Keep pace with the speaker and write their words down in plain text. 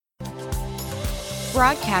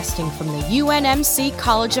broadcasting from the UNMC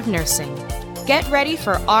College of Nursing. Get ready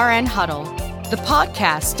for RN Huddle, the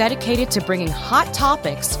podcast dedicated to bringing hot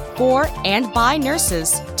topics for and by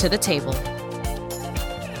nurses to the table.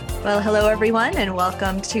 Well, hello everyone, and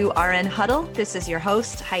welcome to RN Huddle. This is your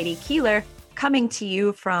host, Heidi Keeler, coming to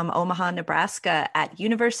you from Omaha, Nebraska at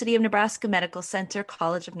University of Nebraska Medical Center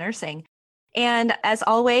College of Nursing. And as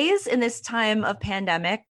always, in this time of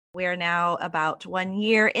pandemic, we are now about 1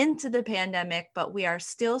 year into the pandemic, but we are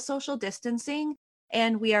still social distancing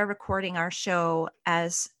and we are recording our show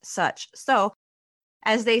as such. So,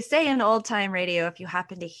 as they say in old time radio, if you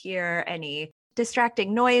happen to hear any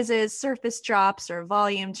distracting noises, surface drops, or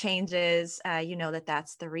volume changes, you know that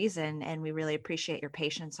that's the reason, and we really appreciate your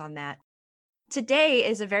patience on that. Today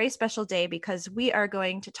is a very special day because we are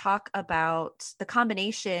going to talk about the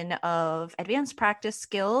combination of advanced practice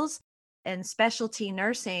skills and specialty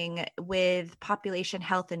nursing with population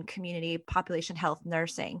health and community population health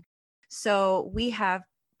nursing. So we have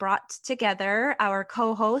brought together our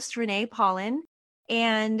co-host, Renee Paulin,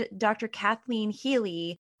 and Dr. Kathleen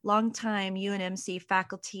Healy, longtime UNMC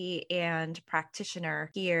faculty and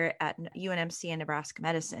practitioner here at UNMC and Nebraska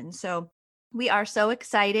Medicine. So we are so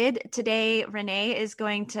excited. Today, Renee is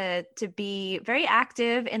going to be very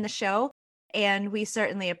active in the show, and we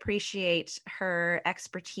certainly appreciate her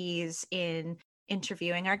expertise in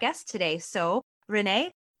interviewing our guest today. So,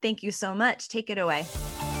 Renee, thank you so much. Take it away.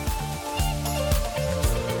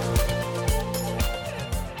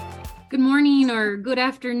 Good morning, or good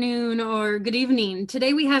afternoon, or good evening.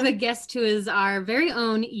 Today we have a guest who is our very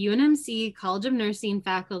own UNMC College of Nursing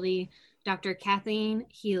faculty, Dr. Kathleen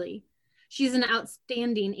Healy. She's an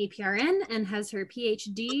outstanding APRN and has her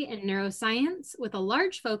PhD in neuroscience with a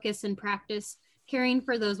large focus in practice caring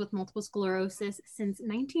for those with multiple sclerosis since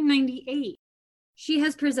 1998. She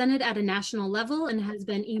has presented at a national level and has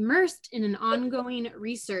been immersed in an ongoing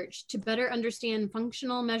research to better understand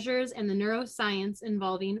functional measures and the neuroscience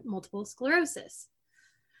involving multiple sclerosis.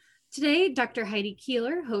 Today, Dr. Heidi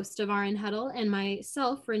Keeler, host of RN Huddle, and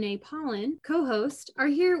myself, Renee Paulin, co-host, are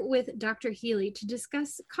here with Dr. Healy to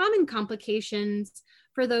discuss common complications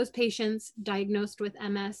for those patients diagnosed with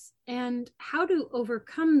MS and how to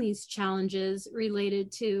overcome these challenges related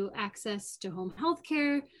to access to home health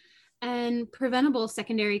care and preventable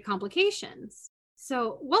secondary complications.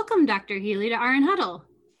 So welcome, Dr. Healy, to RN Huddle.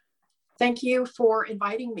 Thank you for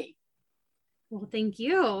inviting me. Well, thank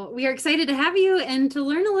you. We are excited to have you and to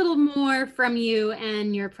learn a little more from you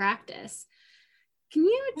and your practice. Can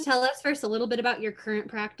you tell us first a little bit about your current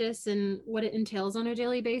practice and what it entails on a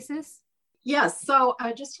daily basis? Yes, so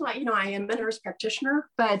just to let you know, I am a nurse practitioner,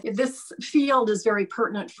 but this field is very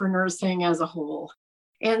pertinent for nursing as a whole.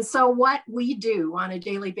 And so what we do on a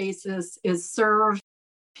daily basis is serve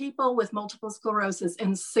people with multiple sclerosis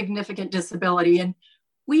and significant disability. And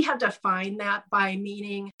we have defined that by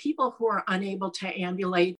meaning people who are unable to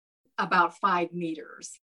ambulate about 5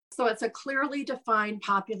 meters. So it's a clearly defined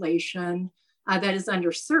population that is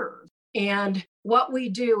underserved. And what we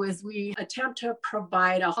do is we attempt to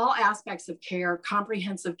provide all aspects of care,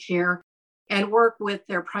 comprehensive care, and work with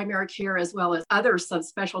their primary care as well as other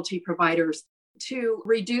subspecialty providers to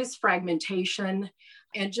reduce fragmentation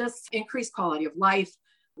and just increase quality of life.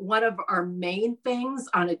 One of our main things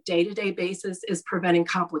on a day-to-day basis is preventing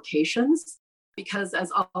complications, because as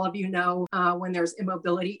all of you know, when there's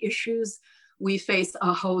immobility issues, we face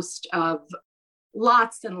a host of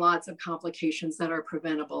lots and lots of complications that are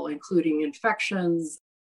preventable, including infections,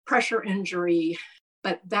 pressure injury.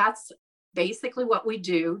 But that's basically what we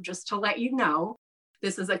do. Just to let you know,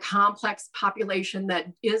 this is a complex population that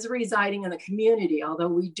is residing in the community, although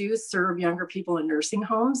we do serve younger people in nursing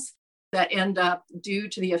homes that end up due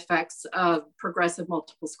to the effects of progressive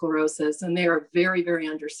multiple sclerosis, and they are a very, very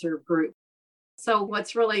underserved group. So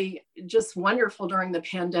what's really just wonderful during the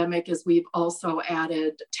pandemic is we've also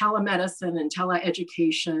added telemedicine and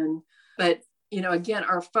teleeducation. But, again,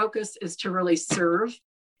 our focus is to really serve,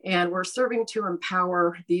 and we're serving to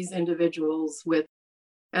empower these individuals with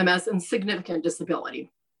MS and significant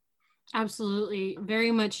disability. Absolutely.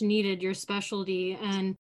 Very much needed, your specialty.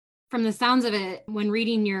 And from the sounds of it, when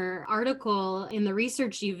reading your article in the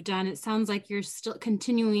research you've done, it sounds like you're still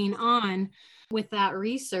continuing on with that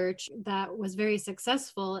research that was very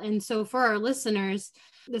successful. And so for our listeners,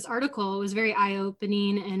 this article was very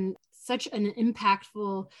eye-opening and such an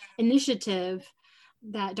impactful initiative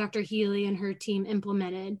that Dr. Healy and her team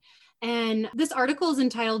implemented. And this article is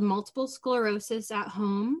entitled Multiple Sclerosis at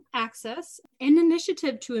Home Access, an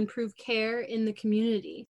Initiative to Improve Care in the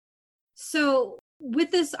Community. So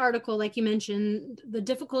with this article, like you mentioned, the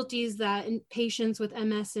difficulties that patients with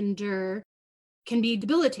MS endure can be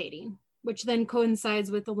debilitating. which then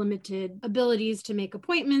coincides with the limited abilities to make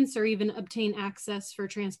appointments or even obtain access for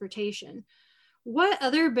transportation. What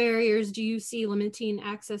other barriers do you see limiting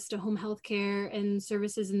access to home health care and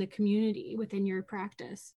services in the community within your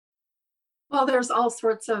practice? Well, there's all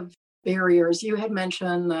sorts of barriers. You had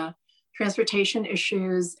mentioned the transportation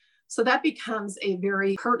issues. So that becomes a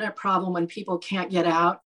very pertinent problem when people can't get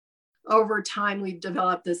out. Over time, we've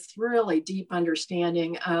developed this really deep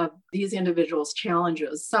understanding of these individuals'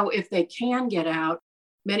 challenges. So if they can get out,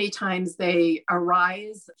 many times they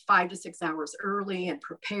arise 5 to 6 hours early and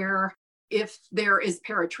prepare. If there is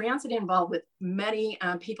paratransit involved, with many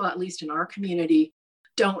people, at least in our community,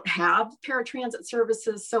 don't have paratransit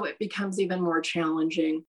services, so it becomes even more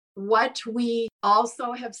challenging. What we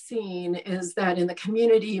also have seen is that in the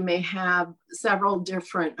community, you may have several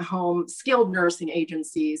different home skilled nursing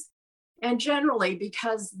agencies. And generally,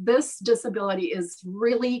 because this disability is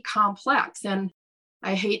really complex, and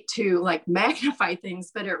I hate to magnify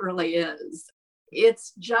things, but it really is.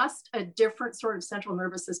 It's just a different sort of central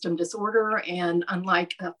nervous system disorder. And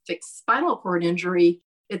unlike a fixed spinal cord injury,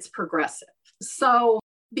 it's progressive. So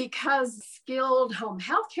because skilled home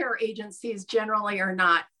healthcare agencies generally are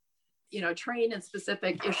not, trained in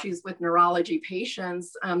specific issues with neurology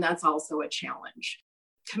patients, that's also a challenge.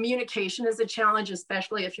 Communication is a challenge,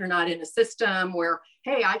 especially if you're not in a system where,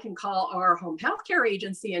 hey, I can call our home healthcare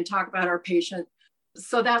agency and talk about our patient.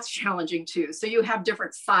 So that's challenging too. So you have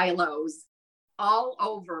different silos all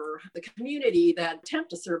over the community that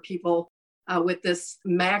attempt to serve people with this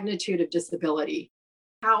magnitude of disability.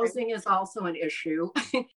 Housing is also an issue.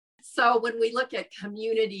 So when we look at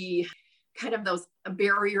community, kind of those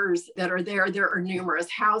barriers that are there are numerous.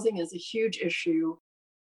 Housing is a huge issue.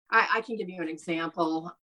 I can give you an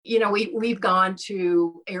example. We've gone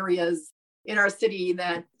to areas in our city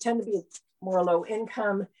that tend to be more low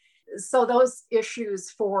income. So those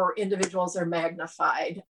issues for individuals are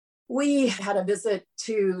magnified. We had a visit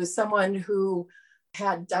to someone who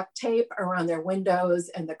had duct tape around their windows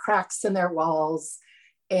and the cracks in their walls.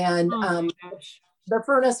 And the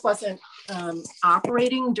furnace wasn't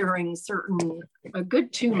operating during a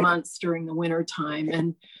good 2 months during the winter time.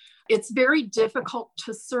 And it's very difficult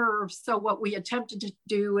to serve. So what we attempted to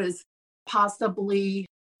do is possibly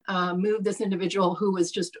move this individual who was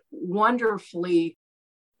just wonderfully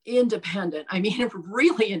independent. I mean,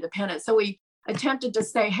 really independent. So we attempted to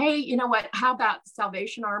say, hey, you know what, how about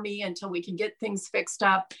Salvation Army until we can get things fixed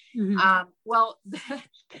up? Mm-hmm. Well,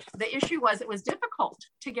 the issue was it was difficult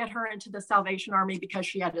to get her into the Salvation Army because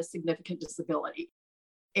she had a significant disability.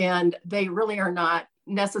 And they really are not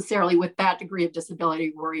necessarily, with that degree of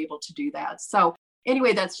disability, were able to do that. So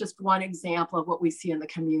anyway, that's just one example of what we see in the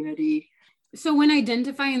community. So when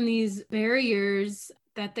identifying these barriers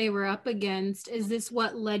that they were up against, is this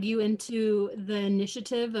what led you into the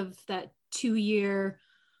initiative of that 2-year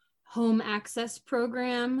home access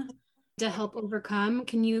program to help overcome?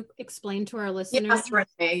 Can you explain to our listeners? Yes,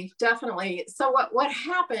 Renee, definitely. So what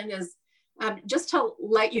happened is, just to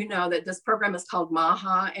let you know that this program is called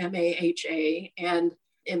MAHA, M-A-H-A, and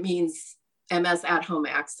it means MS at home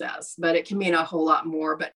access, but it can mean a whole lot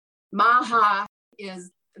more. But MAHA is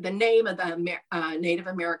the name of the Native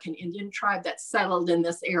American Indian tribe that settled in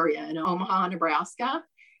this area in Omaha, Nebraska.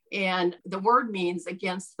 And the word means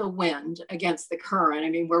against the wind, against the current. I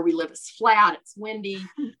mean, where we live is flat, it's windy.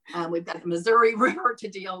 We've got the Missouri River to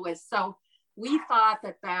deal with. So we thought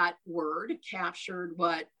that word captured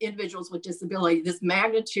what individuals with disability, this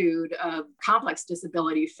magnitude of complex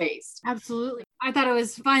disability, faced. Absolutely. I thought it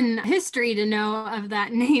was fun history to know of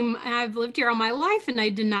that name. I've lived here all my life and I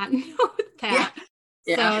did not know that.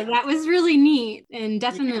 Yeah. So that was really neat and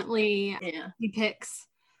definitely depicts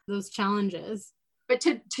those challenges. But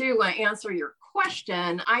to answer your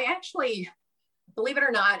question, I actually, believe it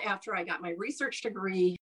or not, after I got my research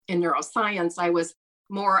degree in neuroscience, I was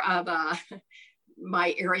more of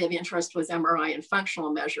my area of interest was MRI and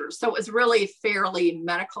functional measures. So it was really fairly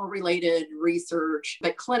medical related research,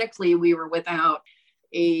 but clinically we were without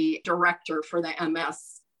a director for the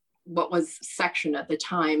MS, what was section at the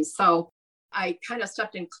time. So I kind of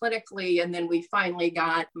stepped in clinically, and then we finally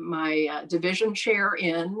got my division chair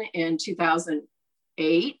in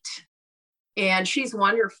 2008. And she's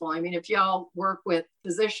wonderful. I mean, if y'all work with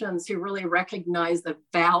physicians who really recognize the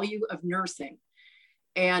value of nursing,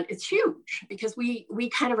 and it's huge because we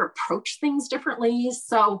kind of approach things differently.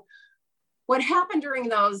 So what happened during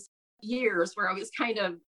those years where I was kind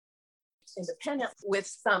of independent with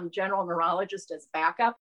some general neurologist as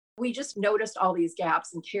backup, we just noticed all these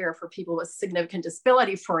gaps in care for people with significant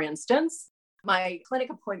disability. For instance, my clinic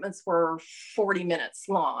appointments were 40 minutes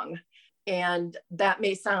long. And that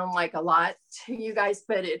may sound like a lot to you guys,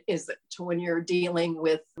 but it isn't when you're dealing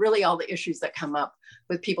with really all the issues that come up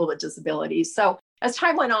with people with disabilities. So as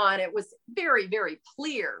time went on, it was very, very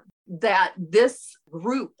clear that this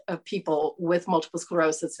group of people with multiple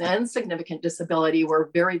sclerosis and significant disability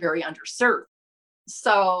were very, very underserved.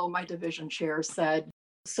 So my division chair said,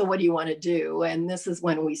 so what do you want to do? And this is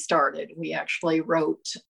when we started. We actually wrote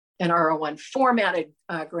an R01 formatted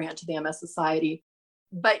grant to the MS Society.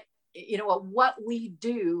 But you know what we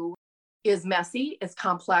do is messy, it's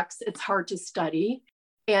complex, it's hard to study.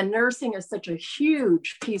 And nursing is such a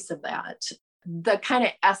huge piece of that. The kind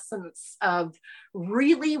of essence of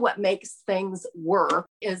really what makes things work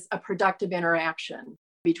is a productive interaction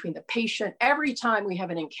between the patient. Every time we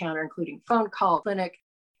have an encounter, including phone call, clinic,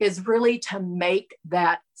 is really to make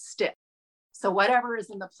that stick. So whatever is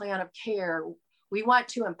in the plan of care, we want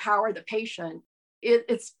to empower the patient.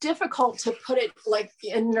 It's difficult to put it like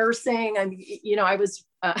in nursing. I mean, I was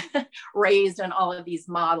raised in all of these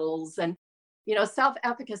models, and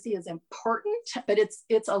self-efficacy is important, but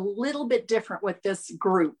it's a little bit different with this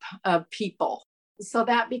group of people. So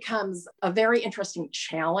that becomes a very interesting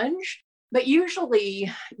challenge. But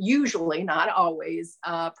usually, not always,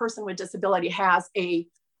 a person with disability has a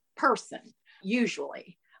person,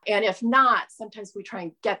 usually. And if not, sometimes we try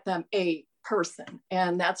and get them a person.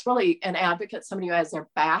 And that's really an advocate, somebody who has their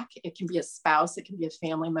back. It can be a spouse, it can be a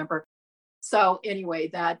family member. So anyway,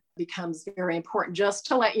 that becomes very important. Just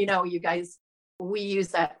to let you know, you guys, we use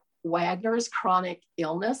that Wagner's chronic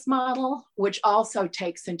illness model, which also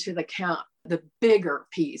takes into account the bigger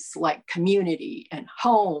piece like community and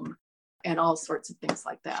home and all sorts of things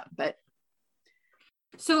like that. But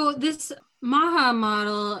so this MAHA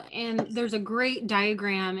model, and there's a great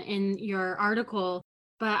diagram in your article,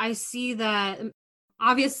 but I see that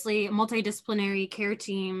obviously a multidisciplinary care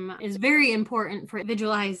team is very important for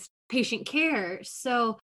individualized patient care.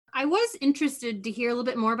 So I was interested to hear a little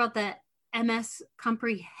bit more about the MS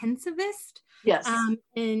comprehensivist. Yes.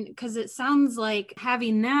 And because it sounds like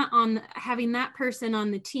having that person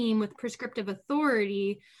on the team with prescriptive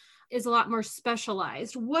authority is a lot more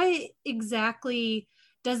specialized. What exactly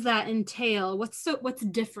does that entail? What's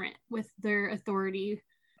different with their authority?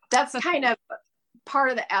 That's kind of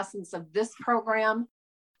part of the essence of this program.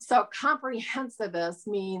 So comprehensivist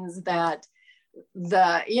means that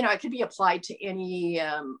it could be applied to any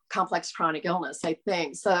complex chronic illness, I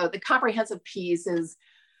think. So the comprehensive piece is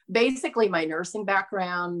basically my nursing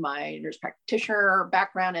background, my nurse practitioner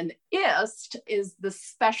background, and the IST is the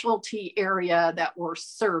specialty area that we're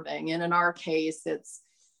serving. And in our case, it's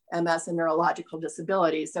MS and neurological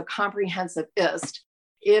disabilities. So comprehensive IST.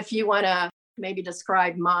 If you want to maybe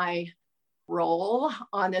describe my role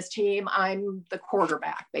on this team, I'm the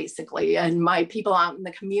quarterback basically. And my people out in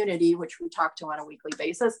the community, which we talk to on a weekly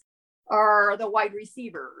basis, are the wide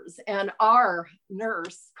receivers. And our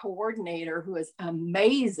nurse coordinator, who is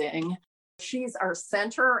amazing, she's our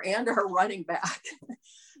center and our running back.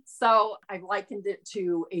 So I've likened it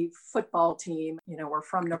to a football team. We're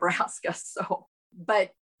from Nebraska.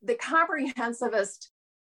 But the comprehensivist,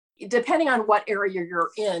 depending on what area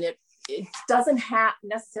you're in, it doesn't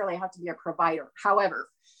necessarily have to be a provider. However,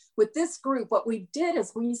 with this group, what we did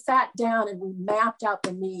is we sat down and we mapped out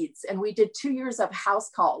the needs, and we did 2 years of house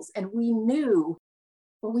calls, and we knew,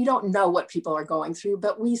 we don't know what people are going through,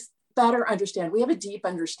 but we better understand. We have a deep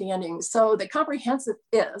understanding. So the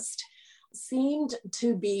comprehensivist seemed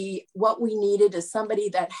to be what we needed, is somebody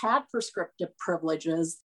that had prescriptive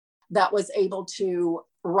privileges, that was able to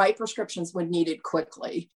write prescriptions when needed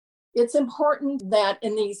quickly. It's important that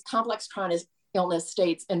in these complex chronic illness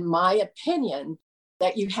states, in my opinion,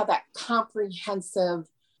 that you have that comprehensive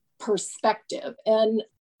perspective. And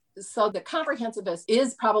so the comprehensivist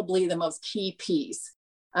is probably the most key piece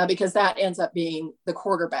because that ends up being the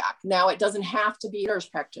quarterback. Now, it doesn't have to be a nurse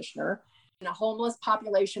practitioner. In a homeless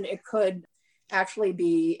population, it could actually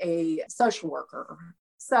be a social worker.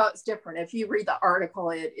 So it's different. If you read the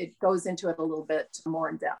article, it goes into it a little bit more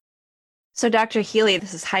in depth. So Dr. Healy,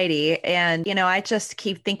 this is Heidi. And, I just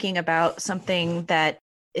keep thinking about something that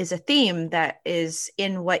is a theme that is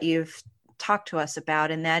in what you've talked to us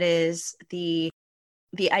about. And that is the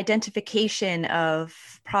identification of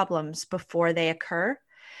problems before they occur.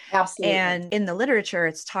 Absolutely. And in the literature,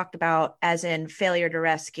 it's talked about as in failure to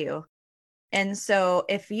rescue. And so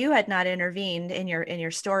if you had not intervened in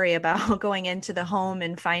your story about going into the home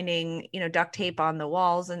and finding, duct tape on the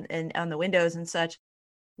walls and on the windows and such,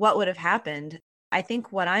 what would have happened? I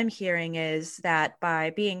think what I'm hearing is that by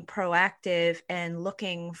being proactive and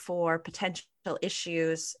looking for potential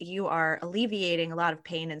issues, you are alleviating a lot of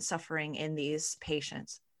pain and suffering in these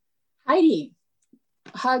patients. Heidi,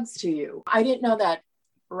 Hugs to you. I didn't know that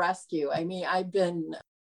rescue. I mean, I've been,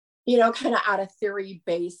 kind of out of theory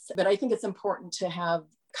based, but I think it's important to have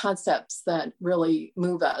concepts that really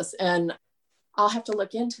move us. And I'll have to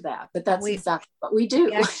look into that, but that's exactly what we do.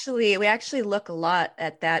 We actually look a lot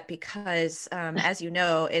at that because, as you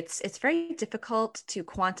know, it's very difficult to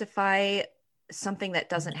quantify something that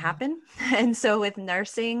doesn't happen. And so with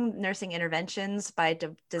nursing interventions by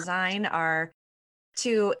design are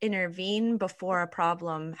to intervene before a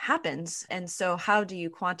problem happens. And so how do you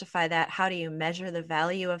quantify that? How do you measure the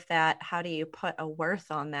value of that? How do you put a worth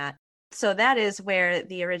on that? So that is where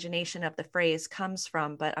the origination of the phrase comes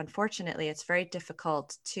from. But unfortunately, it's very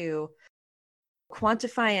difficult to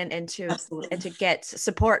quantify and to get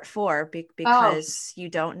support for because you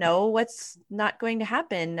don't know what's not going to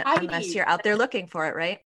happen unless you're out there looking for it,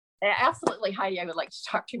 right? Absolutely, Heidi. I would like to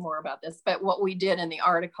talk to you more about this. But what we did in the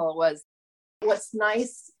article was, what's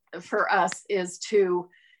nice for us is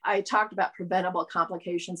I talked about preventable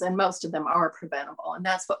complications, and most of them are preventable. And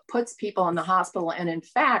that's what puts people in the hospital. And in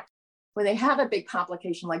fact, when they have a big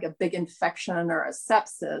complication, like a big infection or a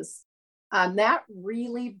sepsis, that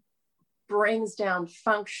really brings down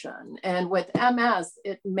function. And with MS,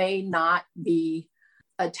 it may not be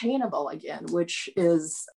attainable again, which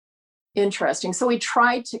is interesting. So we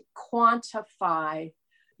tried to quantify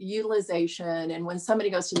utilization. And when somebody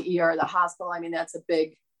goes to the ER, the hospital, I mean, that's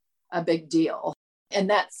a big deal. And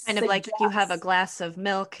that's kind of like if you have a glass of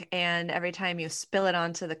milk and every time you spill it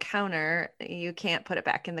onto the counter, you can't put it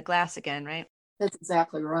back in the glass again, right? That's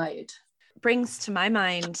exactly right. Brings to my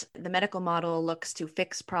mind, the medical model looks to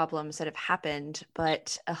fix problems that have happened,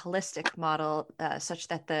 but a holistic model such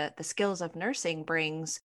that the skills of nursing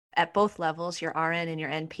brings at both levels, your RN and your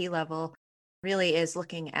NP level, really is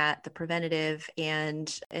looking at the preventative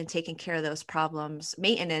and taking care of those problems,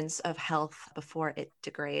 maintenance of health before it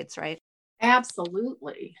degrades, right?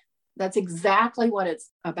 Absolutely. That's exactly what it's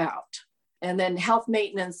about. And then health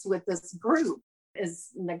maintenance with this group is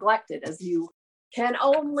neglected, as you can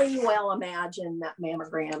only well imagine, that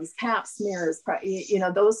mammograms, pap smears,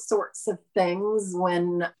 those sorts of things,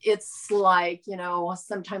 when it's like,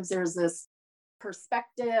 sometimes there's this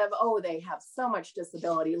perspective, oh, they have so much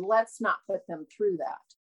disability, let's not put them through that.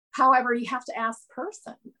 However, you have to ask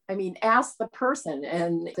the person.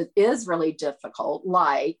 And if it is really difficult,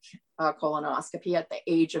 like a colonoscopy at the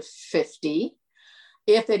age of 50,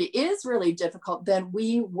 if it is really difficult, then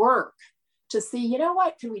we work to see,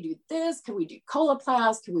 what, can we do this? Can we do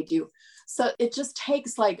Coloplast? So it just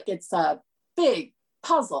takes it's a big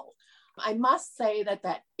puzzle. I must say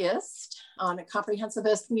that IST on a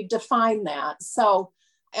comprehensivist, we've defined that. So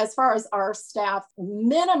as far as our staff,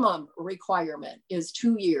 minimum requirement is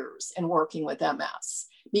 2 years in working with MS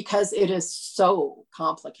because it is so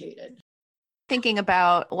complicated. Thinking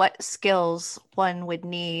about what skills one would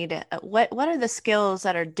need, what are the skills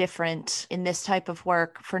that are different in this type of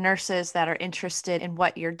work for nurses that are interested in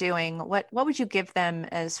what you're doing? What would you give them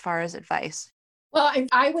as far as advice? Well,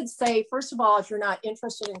 I would say, first of all, if you're not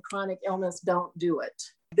interested in chronic illness, don't do it.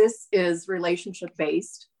 This is relationship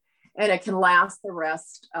based, and it can last the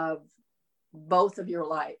rest of both of your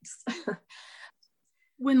lives.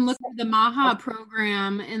 When looking at the MAHA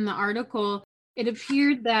program in the article, it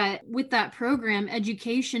appeared that with that program,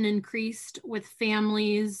 education increased with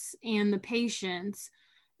families and the patients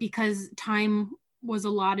because time was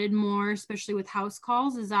allotted more, especially with house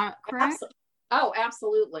calls. Is that correct? Absolutely. Oh,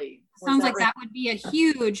 absolutely. Sounds like that would be a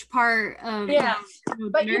huge part of. Yeah,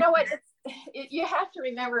 but you know what? You have to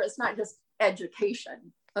remember, it's not just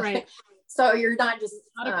education. Okay? Right. So you're not just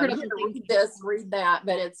read this, read that,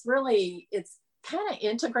 but it's kind of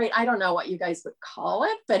integrate. I don't know what you guys would call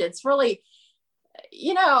it, but it's really,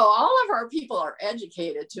 all of our people are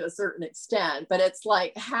educated to a certain extent, but it's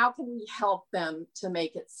like, how can we help them to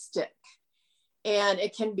make it stick? And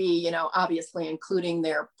it can be, obviously including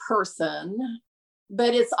their person,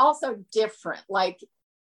 but it's also different. Like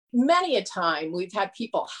many a time we've had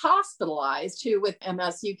people hospitalized who with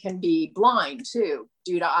MS, you can be blind too,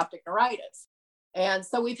 due to optic neuritis. And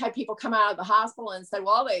so we've had people come out of the hospital and say,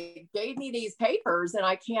 well, they gave me these papers and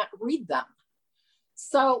I can't read them.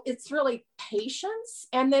 So it's really patience.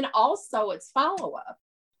 And then also it's follow-up.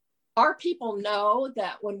 Our people know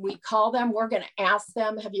that when we call them, we're going to ask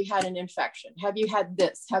them, have you had an infection? Have you had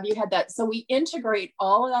this? Have you had that? So we integrate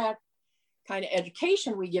all of that kind of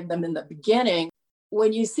education we give them in the beginning.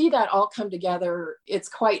 When you see that all come together, it's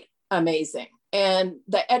quite amazing. And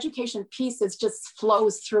the education piece just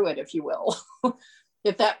flows through it, if you will.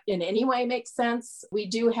 If that in any way makes sense. We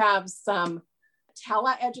do have some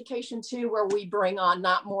tele-education too, where we bring on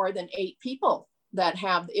not more than 8 people that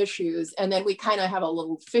have issues. And then we kind of have a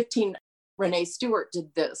little 15 Renee Stewart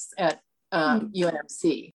did this at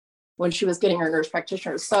UNMC when she was getting her nurse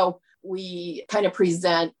practitioner. So we kind of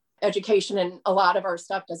present education, and a lot of our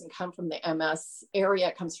stuff doesn't come from the MS area.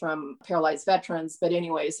 It comes from paralyzed veterans. But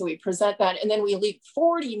anyway, so we present that, and then we leave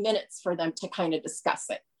 40 minutes for them to kind of discuss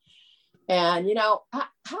it. And,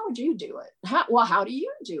 how would you do it? How do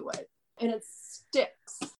you do it? And it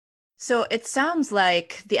sticks. So it sounds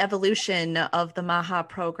like the evolution of the MAHA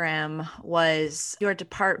program was your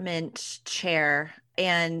department chair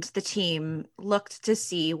and the team looked to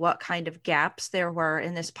see what kind of gaps there were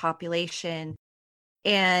in this population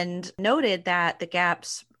and noted that the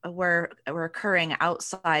gaps were occurring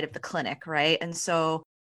outside of the clinic, right? And so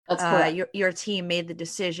your team made the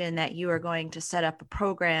decision that you are going to set up a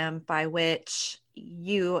program by which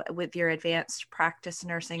you, with your advanced practice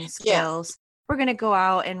nursing skills, we're going to go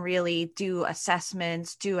out and really do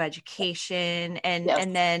assessments, do education,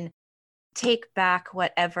 and then take back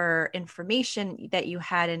whatever information that you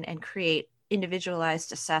had and create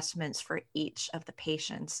individualized assessments for each of the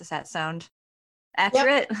patients. Does that sound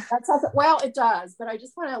accurate? Yep. Well, it does, but I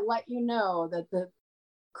just want to let you know that the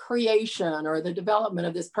creation or the development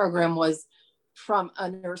of this program was from a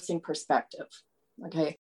nursing perspective.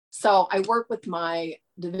 Okay. So I work with my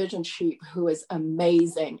division chief, who is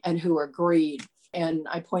amazing and who agreed. And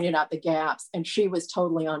I pointed out the gaps, and she was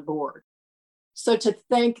totally on board. So to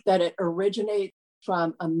think that it originates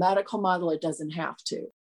from a medical model, it doesn't have to.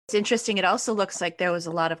 It's interesting. It also looks like there was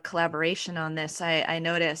a lot of collaboration on this. I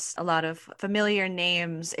noticed a lot of familiar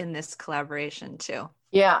names in this collaboration too.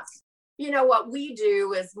 Yeah. What we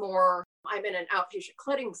do is more, I'm in an outpatient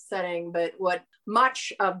clinic setting, but what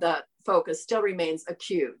much of the focus still remains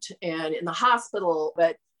acute and in the hospital,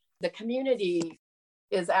 but the community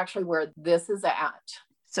is actually where this is at.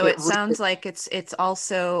 So it sounds like it's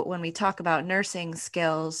also, when we talk about nursing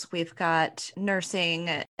skills, we've got nursing,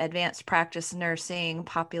 advanced practice nursing,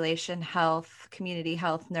 population health, community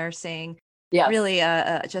health nursing, really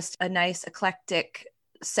just a nice eclectic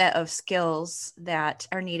set of skills that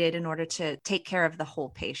are needed in order to take care of the whole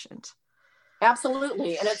patient.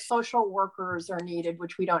 Absolutely. And it's social workers are needed,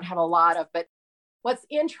 which we don't have a lot of. But what's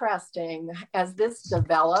interesting as this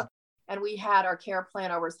developed, and we had our care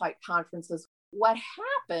plan oversight conferences, what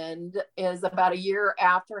happened is about a year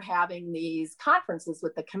after having these conferences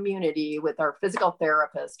with the community, with our physical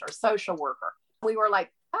therapist, our social worker, we were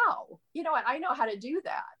like, oh, you know what? I know how to do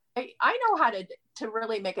that. I know how to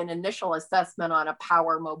really make an initial assessment on a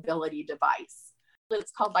power mobility device.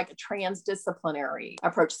 It's called like a transdisciplinary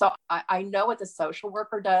approach. So I know what the social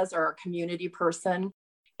worker does or a community person.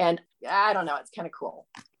 And I don't know, it's kind of cool.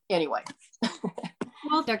 Anyway.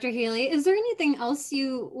 Well, Dr. Healy, is there anything else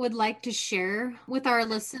you would like to share with our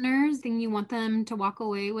listeners, thing you want them to walk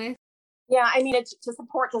away with? Yeah, I mean, it's to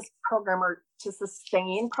support this program or to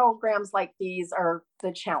sustain programs like these are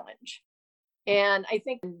the challenge. And I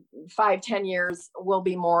think in 5-10 years, we'll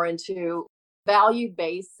be more into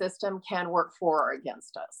value-based system can work for or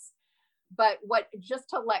against us. But just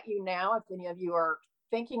to let you know, if any of you are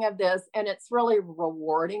thinking of this, and it's really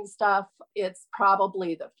rewarding stuff, it's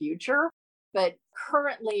probably the future. But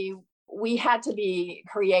currently, we had to be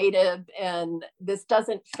creative, and this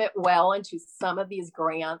doesn't fit well into some of these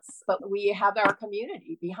grants, but we have our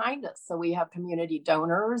community behind us. So we have community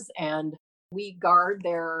donors, and we guard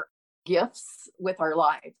their gifts with our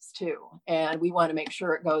lives too. And we want to make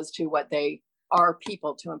sure it goes to what they are,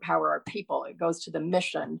 people, to empower our people. It goes to the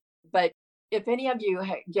mission. But if any of you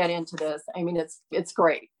get into this, I mean, it's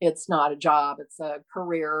great. It's not a job, it's a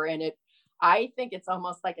career. And I think it's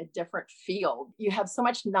almost like a different field. You have so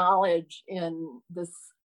much knowledge in this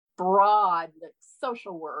broad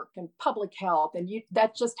social work and public health, and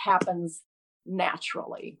that just happens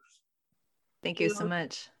naturally. Thank you so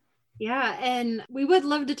much. Yeah, and we would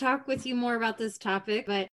love to talk with you more about this topic,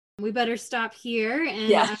 but we better stop here.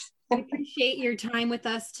 And I appreciate your time with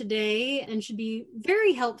us today, and should be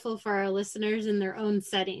very helpful for our listeners in their own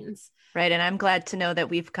settings. Right. And I'm glad to know that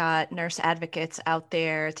we've got nurse advocates out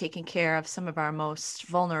there taking care of some of our most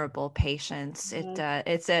vulnerable patients.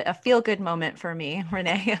 It's a feel-good moment for me,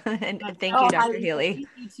 Renee. And thank you, Dr. Healy. Thank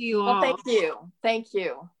you to you all. Well, thank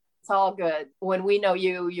you. It's all good. When we know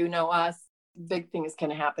you, you know us. Big things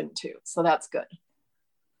can happen too. So that's good.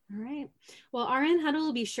 All right. Well, RN Huddle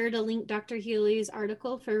will be sure to link Dr. Healy's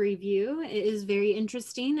article for review. It is very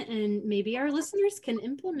interesting, and maybe our listeners can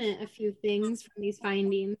implement a few things from these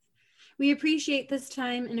findings. We appreciate this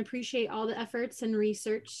time and appreciate all the efforts and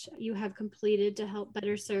research you have completed to help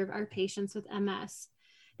better serve our patients with MS.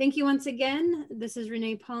 Thank you once again. This is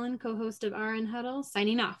Renee Paulin, co-host of RN Huddle,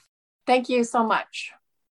 signing off. Thank you so much.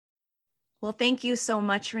 Well, thank you so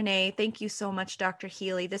much, Renee. Thank you so much, Dr.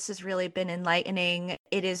 Healy. This has really been enlightening.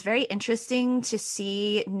 It is very interesting to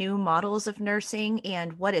see new models of nursing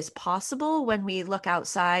and what is possible when we look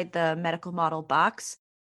outside the medical model box.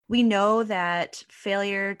 We know that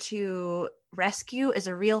failure to rescue is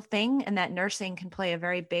a real thing and that nursing can play a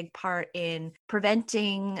very big part in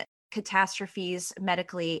preventing catastrophes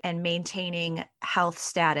medically and maintaining health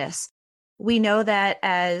status. We know that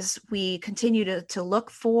as we continue to look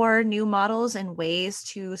for new models and ways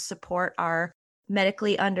to support our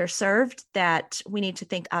medically underserved, that we need to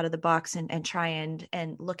think out of the box and try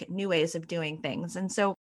and look at new ways of doing things. And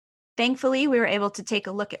so thankfully, we were able to take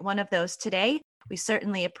a look at one of those today. We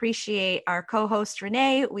certainly appreciate our co-host,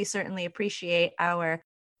 Renee. We certainly appreciate our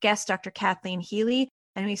guest, Dr. Kathleen Healy,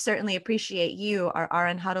 and we certainly appreciate you, our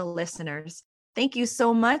RN Huddle listeners. Thank you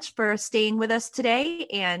so much for staying with us today,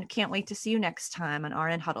 and can't wait to see you next time on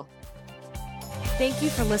RN Huddle. Thank you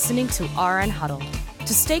for listening to RN Huddle.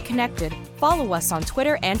 To stay connected, follow us on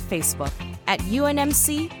Twitter and Facebook at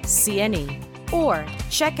UNMC-CNE, or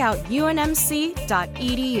check out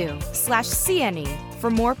unmc.edu/CNE for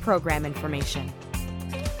more program information.